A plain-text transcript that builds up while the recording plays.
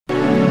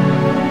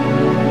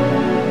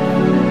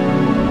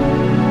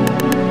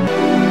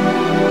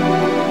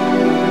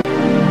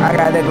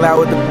clout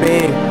with the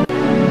beam.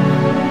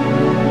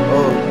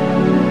 Oh,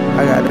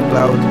 I got the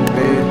clout with the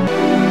beam.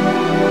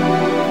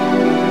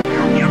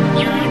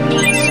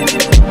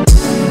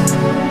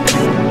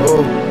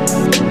 Oh,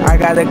 I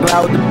got the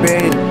clout with the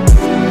beam.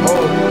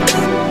 Oh,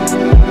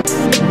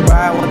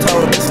 ride one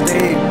toe to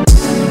Steve.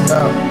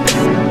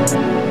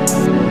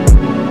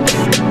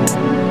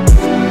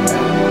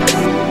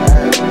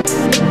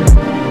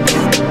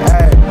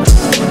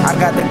 I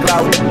got the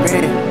clout with the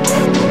beam.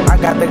 I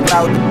got the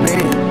clout with the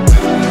beam.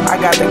 I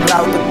got the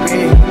clout with the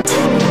beam.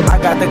 I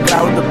got the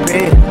clout with the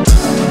beam.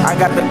 I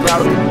got the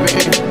clout with the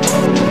beam.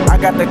 I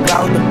got the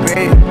clout with the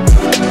beam.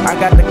 I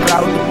got the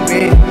clout with the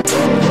beam.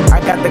 I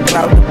got the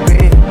clout with the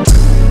beam.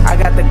 I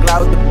got the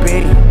clout with the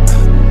beam.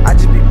 I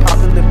just be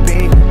popping the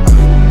beam.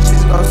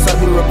 She's gonna suck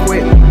me real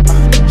quick.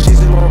 She's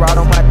just gonna ride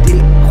on my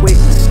dick quick,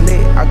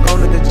 slick. I go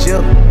to the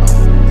gym.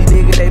 These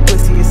niggas they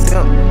pussy and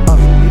simp.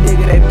 These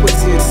niggas they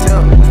pussy and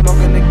simp. We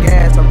smoking the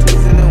gas, I'm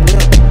twisting the whip.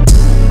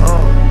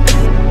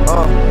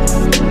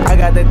 I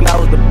got the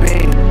clout with the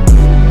beam.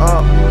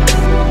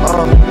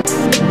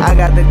 I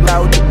got the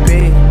clout with the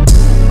beam.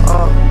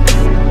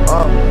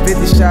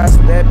 50 shots,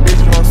 that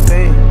bitch gon'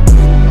 sing.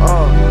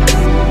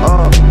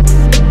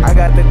 I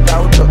got the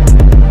clout with the,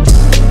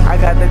 I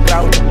got the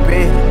clout with the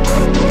beam.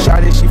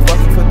 Shawty, she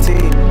fucking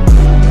fatigue.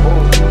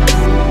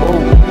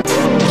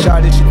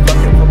 Shawty, she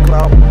fucking for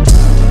clout.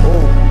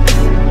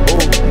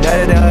 Nut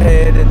in her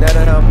head and nut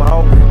in her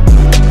mouth.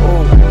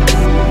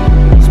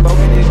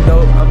 Smoking this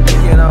dope, I'm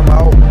thinking I'm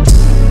out.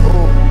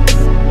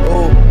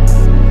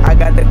 I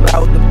got the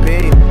clout with the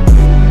beam.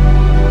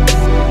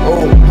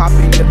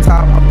 Popping your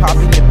top, I'm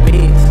popping your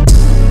beans.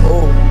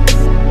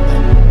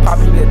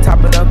 Popping your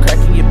top and I'm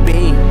cracking your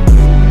beam.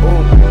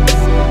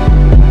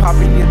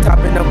 Popping your top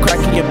and I'm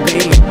cracking your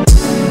beam.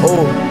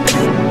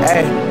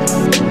 Hey,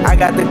 I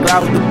got the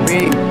clout with the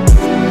beam.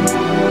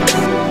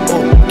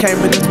 Came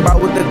in the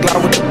spot with the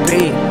clout with the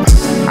beam.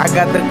 I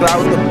got the clout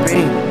with the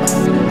beam.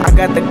 I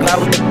got the clout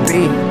with the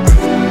beam.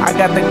 I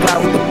got the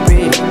clout with the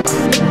beam.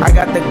 I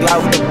got the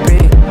clout with the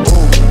beam.